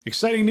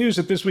Exciting news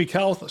at This Week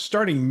Health.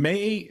 Starting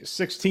May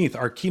 16th,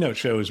 our keynote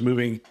show is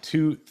moving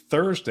to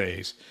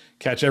Thursdays.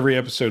 Catch every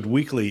episode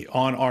weekly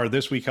on our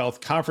This Week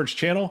Health conference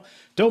channel.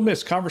 Don't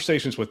miss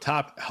conversations with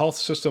top health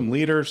system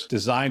leaders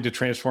designed to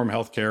transform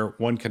healthcare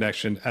one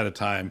connection at a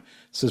time.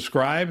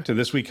 Subscribe to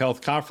This Week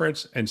Health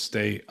conference and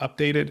stay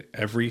updated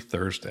every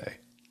Thursday.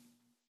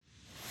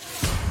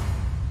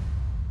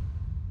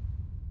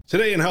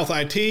 Today in Health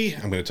IT,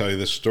 I'm going to tell you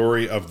the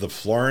story of the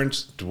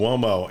Florence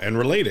Duomo and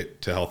relate it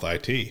to Health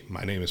IT.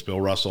 My name is Bill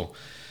Russell,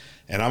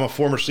 and I'm a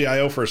former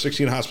CIO for a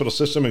 16-hospital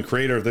system and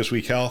creator of This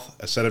Week Health,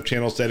 a set of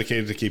channels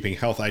dedicated to keeping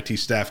Health IT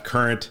staff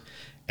current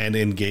and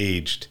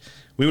engaged.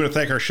 We want to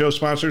thank our show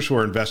sponsors who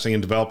are investing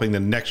in developing the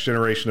next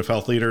generation of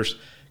health leaders: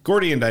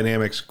 Gordian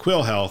Dynamics,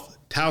 Quill Health,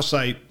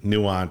 Tausight,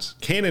 Nuance,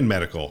 Canon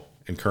Medical,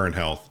 and Current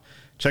Health.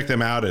 Check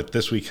them out at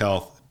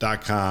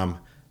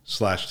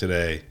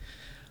thisweekhealth.com/today.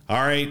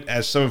 All right,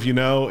 as some of you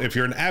know, if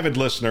you're an avid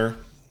listener,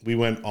 we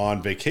went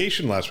on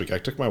vacation last week. I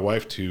took my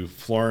wife to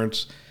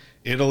Florence,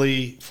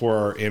 Italy for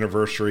our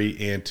anniversary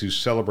and to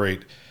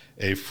celebrate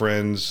a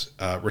friend's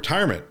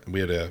retirement. We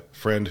had a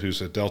friend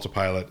who's a Delta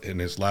pilot, and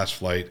his last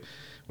flight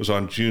was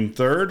on June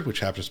 3rd,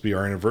 which happens to be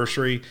our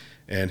anniversary,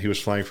 and he was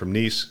flying from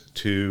Nice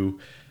to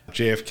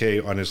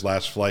JFK on his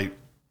last flight,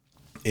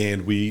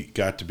 and we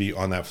got to be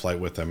on that flight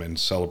with him and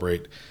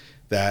celebrate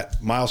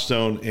that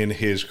milestone in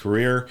his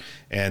career,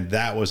 and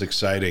that was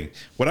exciting.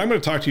 What I'm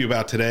going to talk to you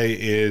about today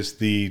is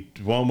the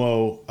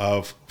Duomo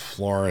of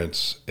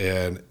Florence,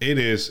 and it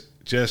is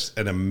just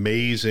an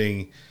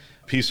amazing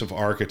piece of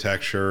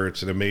architecture.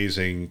 It's an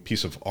amazing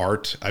piece of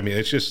art. I mean,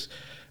 it's just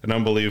an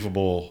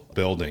unbelievable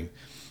building.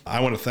 I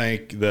want to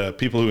thank the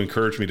people who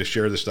encouraged me to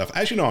share this stuff.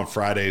 As you know, on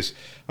Fridays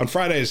I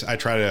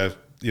try to,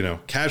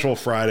 casual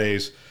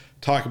Fridays,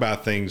 talk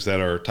about things that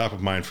are top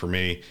of mind for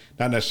me,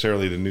 not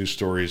necessarily the news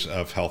stories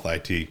of Health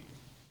IT.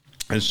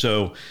 And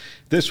so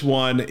this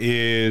one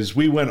is,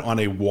 we went on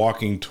a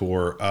walking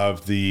tour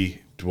of the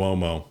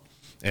Duomo,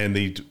 and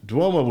the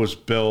Duomo was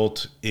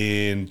built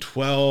in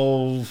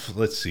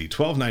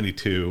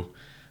 1292.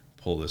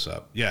 Pull this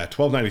up. Yeah,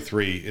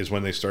 1293 is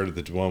when they started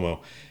the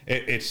Duomo.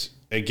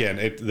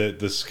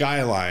 The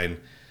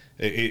skyline,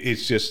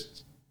 it's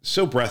just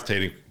so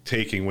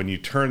breathtaking when you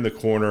turn the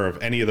corner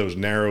of any of those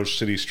narrow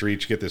city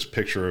streets. You get this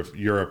picture of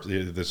Europe,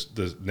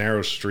 the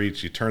narrow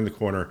streets. You turn the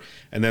corner,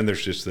 and then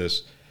there's just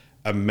this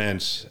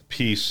immense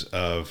piece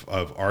of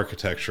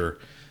architecture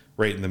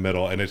right in the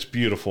middle, and it's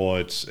beautiful.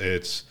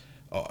 It's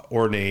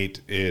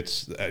ornate.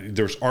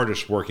 There's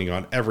artists working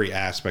on every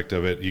aspect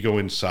of it. You go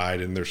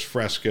inside, and there's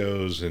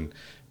frescoes and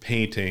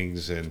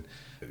paintings, and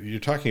you're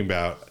talking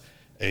about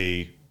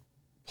a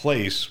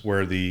place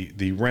where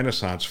the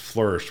Renaissance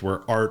flourished,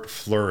 where art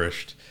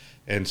flourished.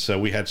 And so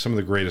we had some of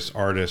the greatest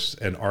artists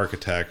and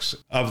architects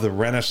of the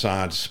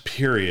Renaissance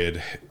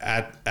period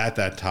at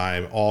that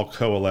time, all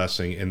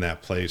coalescing in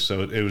that place. So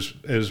it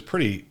was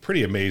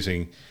pretty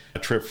amazing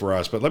trip for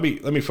us. But let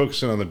me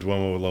focus in on the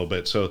Duomo a little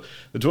bit. So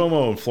the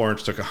Duomo in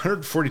Florence took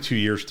 142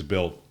 years to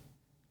build,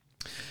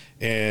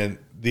 and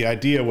the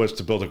idea was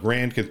to build a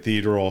grand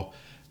cathedral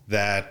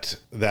that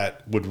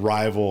would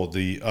rival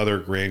the other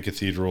grand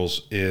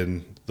cathedrals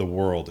in the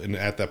world. And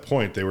at that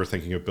point, they were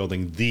thinking of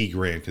building the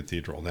Grand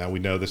Cathedral. Now, we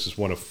know this is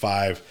one of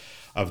 5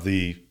 of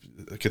the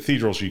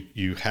cathedrals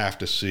you have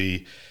to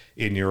see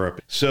in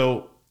Europe.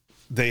 So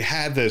they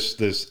had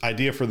this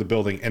idea for the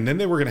building, and then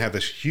they were going to have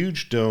this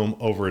huge dome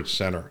over its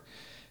center.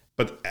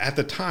 But at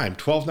the time,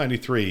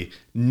 1293,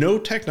 no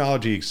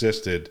technology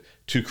existed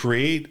to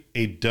create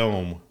a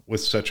dome with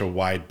such a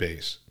wide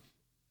base.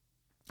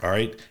 All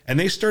right. And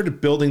they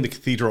started building the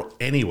cathedral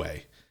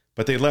anyway,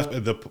 but they left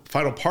the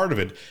final part of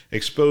it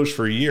exposed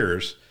for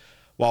years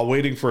while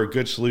waiting for a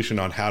good solution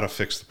on how to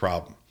fix the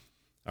problem.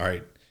 All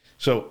right.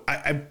 So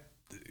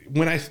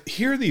when I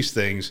hear these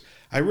things,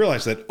 I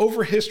realize that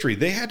over history,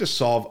 they had to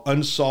solve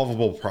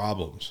unsolvable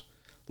problems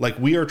like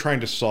we are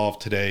trying to solve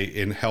today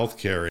in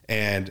healthcare.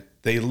 And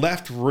they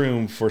left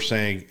room for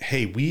saying,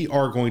 hey, we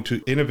are going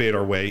to innovate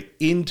our way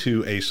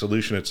into a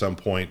solution at some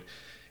point.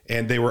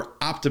 And they were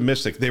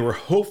optimistic. They were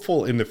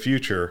hopeful in the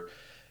future.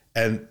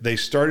 And they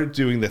started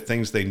doing the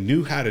things they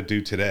knew how to do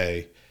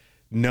today,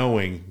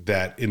 knowing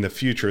that in the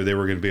future, they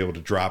were going to be able to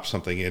drop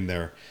something in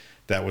there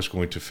that was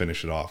going to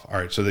finish it off. All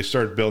right. So they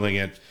started building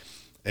it,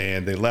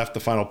 and they left the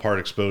final part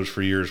exposed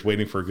for years,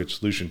 waiting for a good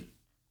solution.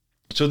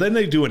 So then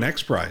they do an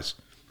X Prize.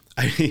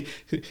 I mean,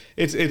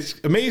 it's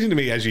amazing to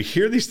me as you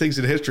hear these things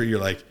in history, you're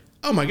like,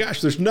 oh my gosh,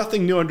 there's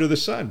nothing new under the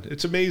sun.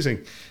 It's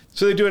amazing.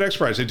 So they do an X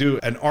Prize. They do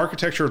an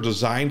architectural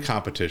design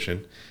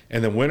competition,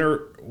 and the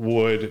winner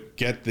would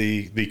get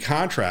the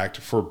contract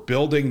for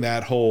building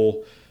that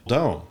whole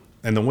dome.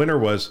 And the winner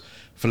was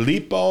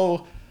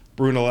Filippo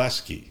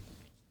Brunelleschi.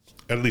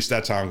 At least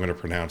that's how I'm going to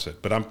pronounce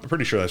it, but I'm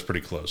pretty sure that's pretty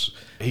close.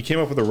 He came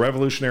up with a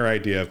revolutionary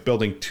idea of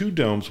building 2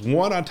 domes,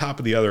 one on top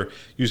of the other,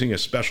 using a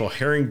special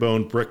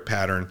herringbone brick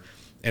pattern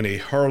and a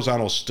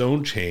horizontal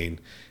stone chain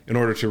in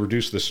order to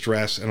reduce the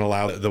stress and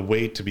allow the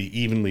weight to be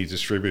evenly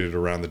distributed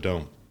around the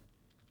dome.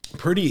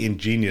 Pretty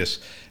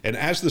ingenious. And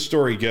as the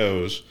story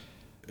goes,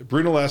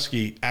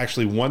 Brunelleschi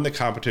actually won the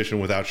competition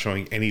without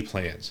showing any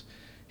plans.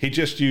 He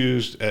just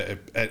used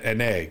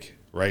an egg,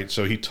 right?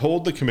 So he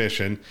told the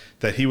commission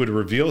that he would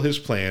reveal his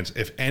plans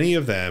if any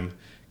of them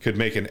could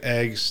make an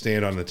egg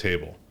stand on the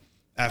table.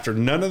 After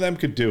none of them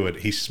could do it,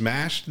 he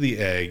smashed the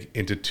egg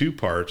into two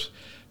parts,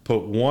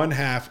 put one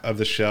half of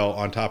the shell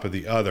on top of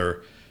the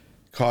other,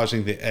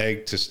 causing the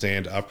egg to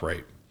stand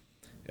upright.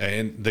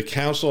 And the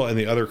council and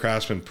the other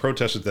craftsmen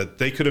protested that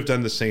they could have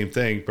done the same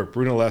thing, but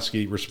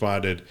Brunelleschi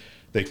responded,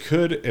 they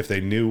could if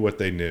they knew what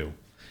they knew.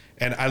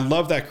 And I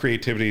love that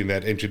creativity and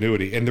that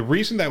ingenuity. And the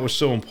reason that was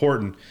so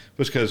important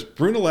was because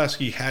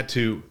Brunelleschi had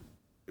to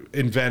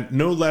invent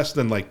no less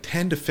than like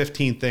 10 to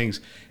 15 things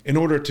in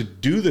order to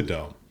do the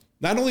dome.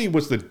 Not only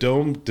was the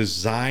dome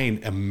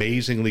design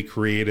amazingly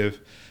creative,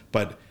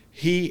 but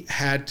he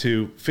had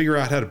to figure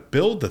out how to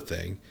build the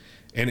thing.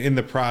 And in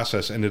the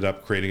process ended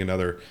up creating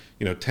another,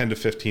 10 to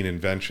 15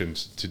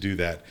 inventions to do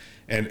that.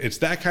 And it's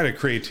that kind of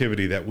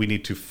creativity that we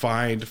need to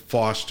find,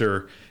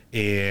 foster,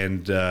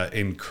 and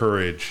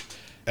encourage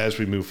as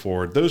we move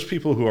forward. Those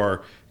people who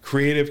are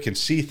creative can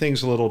see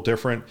things a little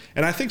different.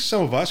 And I think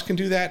some of us can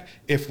do that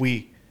if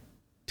we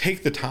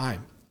take the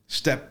time,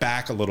 step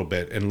back a little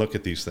bit and look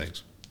at these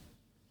things.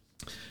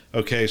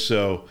 Okay,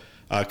 so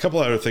a couple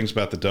other things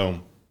about the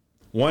dome.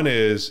 One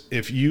is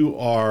if you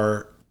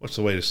are, what's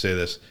the way to say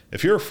this?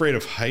 If you're afraid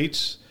of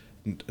heights,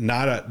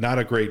 not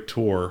a great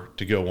tour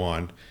to go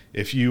on.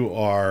 If you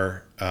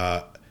are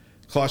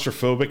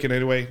claustrophobic in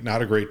any way,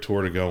 not a great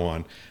tour to go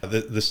on.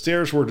 The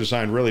stairs were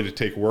designed really to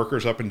take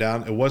workers up and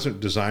down. It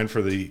wasn't designed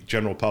for the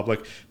general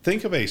public.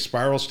 Think of a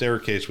spiral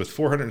staircase with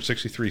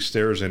 463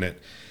 stairs in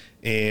it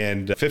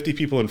and 50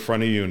 people in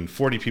front of you and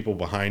 40 people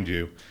behind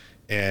you,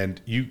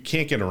 and you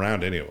can't get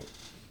around any of them.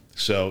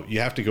 So you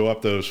have to go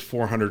up those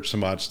 400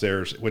 some odd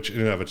stairs, which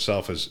in and of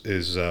itself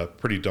is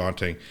pretty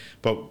daunting.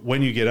 But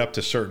when you get up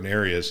to certain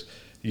areas,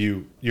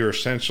 you're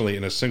essentially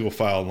in a single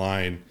file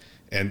line.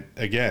 And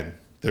again,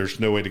 there's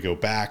no way to go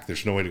back.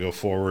 There's no way to go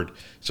forward.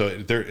 So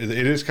it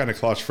is kind of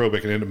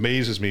claustrophobic, and it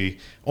amazes me.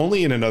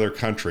 Only in another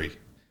country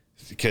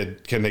can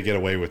they get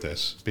away with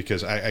this,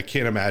 because I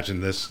can't imagine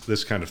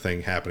this kind of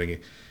thing happening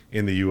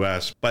in the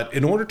U.S. But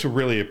in order to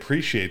really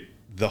appreciate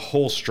the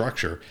whole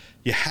structure,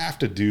 you have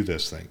to do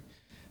this thing.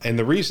 And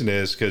the reason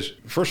is because,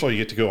 first of all, you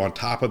get to go on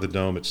top of the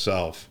dome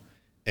itself,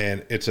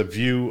 and it's a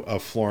view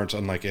of Florence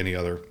unlike any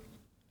other.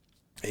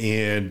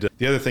 And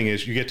the other thing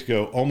is you get to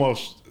go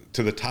almost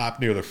to the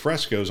top near the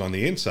frescoes on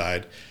the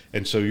inside.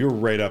 And so you're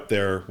right up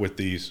there with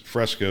these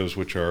frescoes,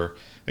 which are,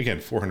 again,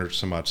 400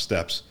 some odd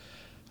steps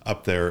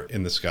up there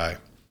in the sky.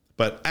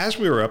 But as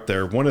we were up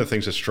there, one of the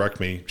things that struck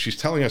me, she's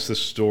telling us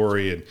this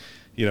story, and,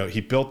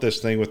 he built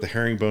this thing with the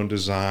herringbone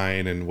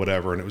design and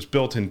whatever, and it was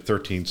built in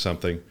 13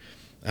 something.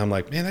 I'm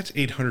like, man, that's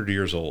 800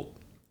 years old.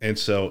 And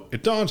so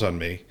it dawns on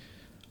me,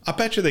 I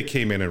bet you they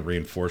came in and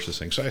reinforced this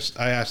thing. So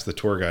I asked the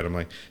tour guide, I'm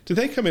like, did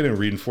they come in and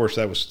reinforce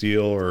that with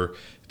steel, or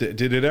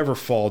did it ever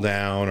fall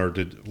down, or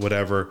did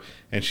whatever?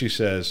 And she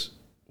says,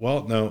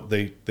 well, no,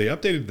 they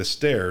updated the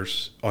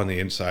stairs on the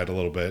inside a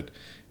little bit,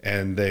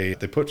 and they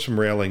put some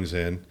railings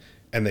in,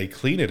 and they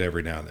clean it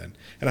every now and then.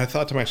 And I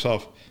thought to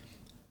myself,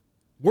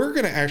 we're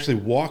going to actually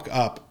walk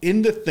up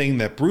in the thing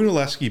that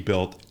Brunelleschi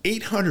built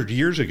 800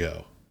 years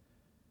ago.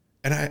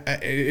 And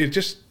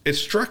it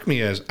struck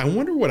me as, I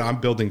wonder what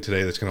I'm building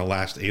today that's going to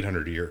last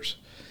 800 years.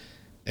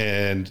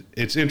 And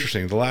it's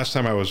interesting. The last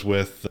time I was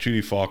with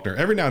Judy Faulkner,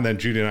 every now and then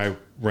Judy and I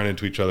run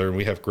into each other and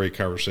we have great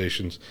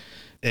conversations.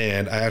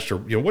 And I asked her,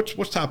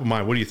 what's top of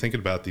mind? What are you thinking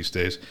about these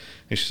days?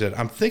 And she said,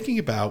 I'm thinking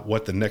about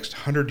what the next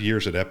 100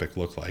 years at Epic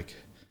look like.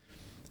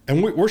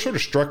 And we're sort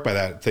of struck by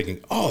that, thinking,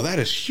 oh, that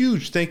is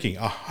huge thinking.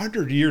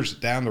 100 years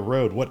down the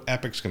road, what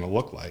Epic's going to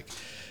look like.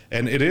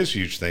 And it is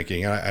huge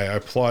thinking. I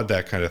applaud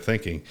that kind of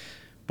thinking.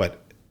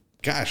 But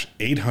gosh,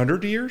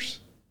 800 years?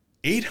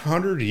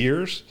 800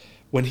 years?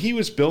 When he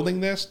was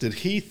building this, did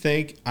he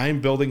think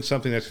I'm building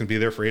something that's going to be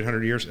there for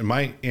 800 years? And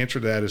my answer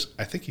to that is,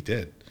 I think he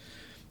did.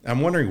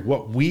 I'm wondering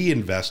what we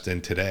invest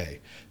in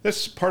today.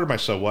 That's part of my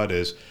so what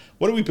is,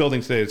 what are we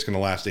building today that's going to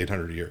last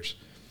 800 years?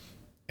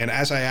 And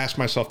as I ask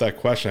myself that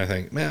question, I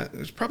think, man,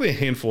 there's probably a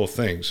handful of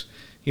things.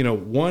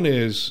 One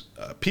is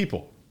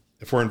people.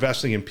 If we're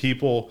investing in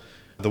people,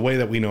 the way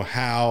that we know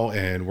how,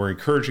 and we're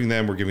encouraging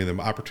them, we're giving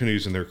them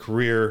opportunities in their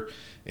career,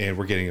 and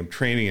we're getting them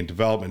training and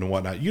development and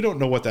whatnot. You don't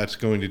know what that's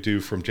going to do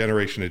from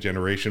generation to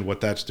generation,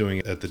 what that's doing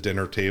at the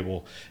dinner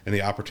table, and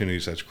the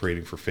opportunities that's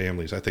creating for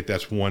families. I think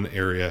that's one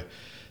area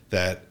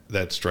that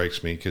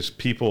strikes me, because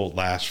people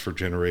last for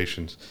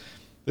generations.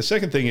 The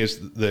second thing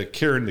is the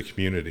care in the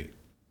community.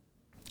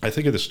 I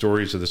think of the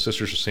stories of the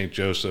Sisters of St.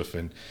 Joseph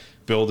and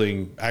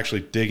actually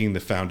digging the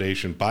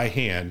foundation by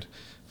hand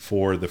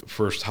for the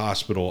first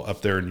hospital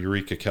up there in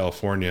Eureka,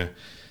 California.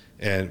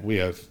 And we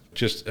have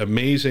just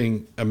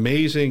amazing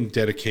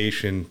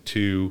dedication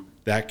to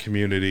that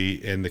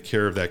community and the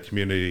care of that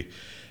community.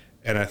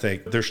 And I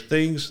think there's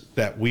things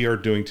that we are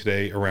doing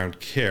today around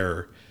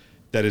care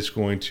that is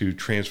going to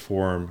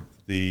transform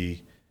the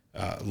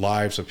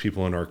lives of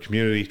people in our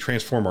community,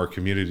 transform our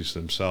communities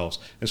themselves.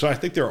 And so I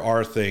think there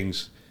are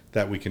things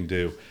that we can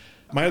do.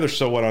 My other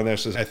so what on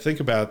this is I think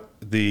about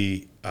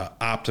the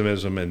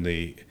optimism and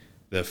the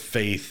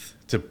faith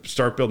to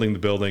start building the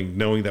building,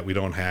 knowing that we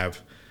don't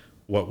have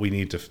what we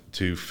need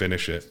to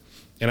finish it.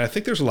 And I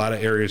think there's a lot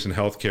of areas in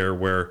healthcare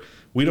where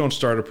we don't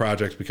start a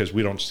project because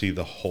we don't see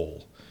the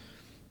whole.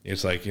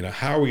 It's like,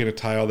 how are we going to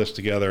tie all this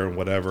together and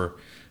whatever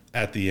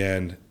at the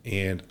end?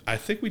 And I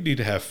think we need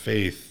to have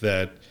faith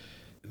that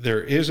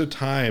there is a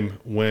time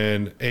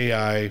when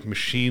AI,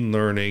 machine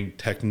learning,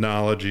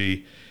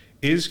 technology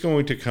is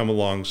going to come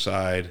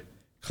alongside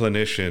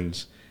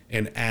clinicians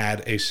and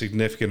add a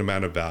significant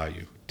amount of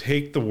value,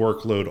 take the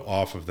workload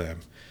off of them,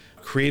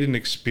 create an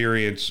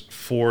experience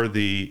for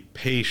the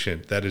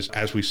patient that is,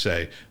 as we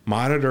say,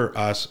 monitor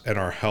us and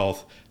our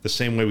health the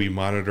same way we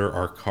monitor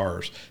our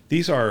cars.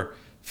 These are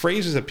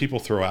phrases that people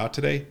throw out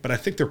today, but I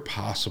think they're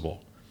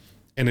possible.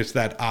 And it's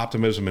that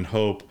optimism and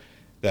hope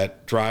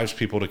that drives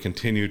people to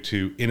continue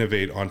to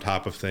innovate on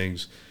top of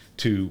things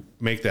to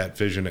make that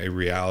vision a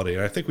reality.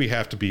 And I think we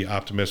have to be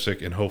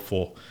optimistic and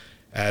hopeful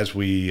as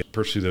we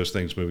pursue those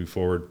things moving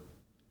forward.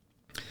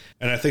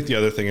 And I think the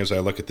other thing as I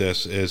look at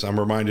this is I'm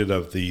reminded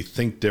of the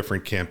Think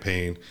Different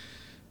campaign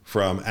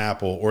from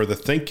Apple, or the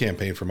Think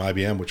campaign from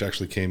IBM, which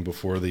actually came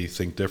before the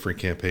Think Different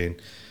campaign.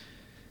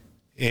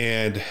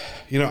 And,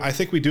 I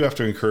think we do have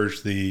to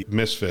encourage the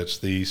misfits,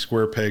 the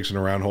square pegs in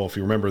a round hole. If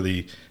you remember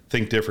the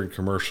Think Different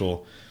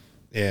commercial,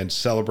 and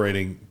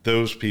celebrating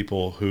those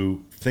people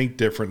who think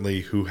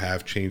differently, who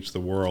have changed the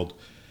world.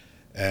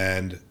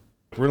 And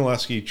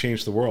Brunelleschi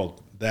changed the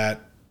world.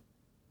 That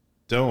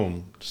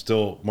dome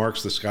still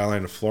marks the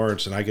skyline of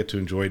Florence, and I get to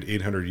enjoy it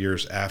 800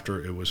 years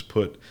after it was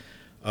put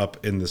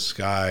up in the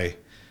sky,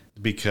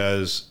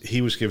 because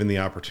he was given the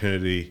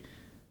opportunity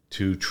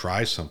to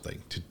try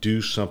something, to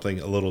do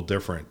something a little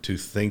different, to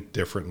think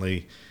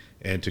differently,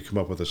 and to come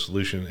up with a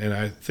solution. And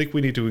I think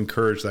we need to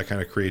encourage that kind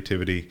of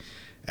creativity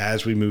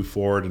as we move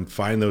forward and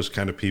find those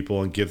kind of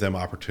people and give them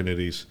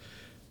opportunities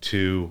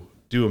to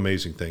do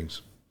amazing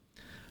things.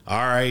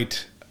 All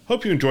right.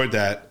 Hope you enjoyed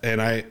that.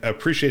 And I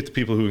appreciate the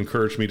people who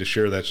encouraged me to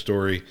share that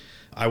story.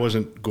 I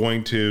wasn't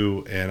going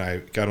to, and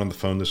I got on the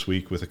phone this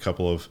week with a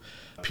couple of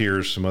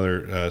peers, some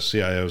other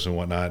CIOs and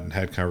whatnot, and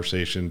had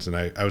conversations. And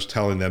I was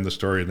telling them the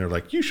story, and they're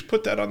like, you should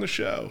put that on the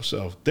show.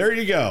 So there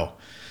you go.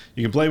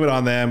 You can blame it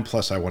on them.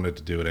 Plus, I wanted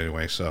to do it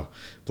anyway, so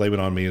blame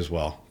it on me as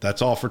well.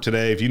 That's all for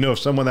today. If you know of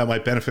someone that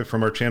might benefit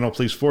from our channel,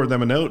 please forward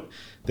them a note.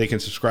 They can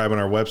subscribe on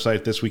our website,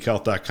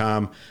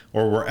 thisweekhealth.com,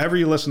 or wherever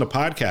you listen to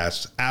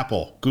podcasts,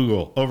 Apple,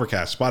 Google,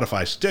 Overcast,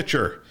 Spotify,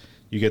 Stitcher.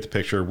 You get the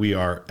picture. We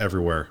are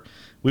everywhere.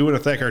 We want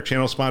to thank our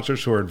channel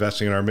sponsors who are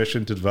investing in our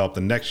mission to develop the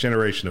next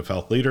generation of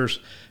health leaders: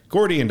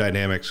 Gordian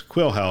Dynamics,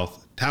 Quill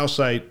Health,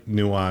 Tausight,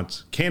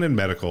 Nuance, Canon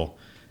Medical,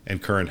 and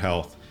Current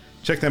Health.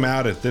 Check them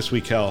out at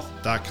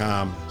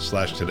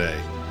thisweekhealth.com/today.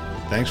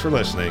 Thanks for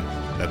listening.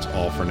 That's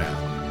all for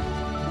now.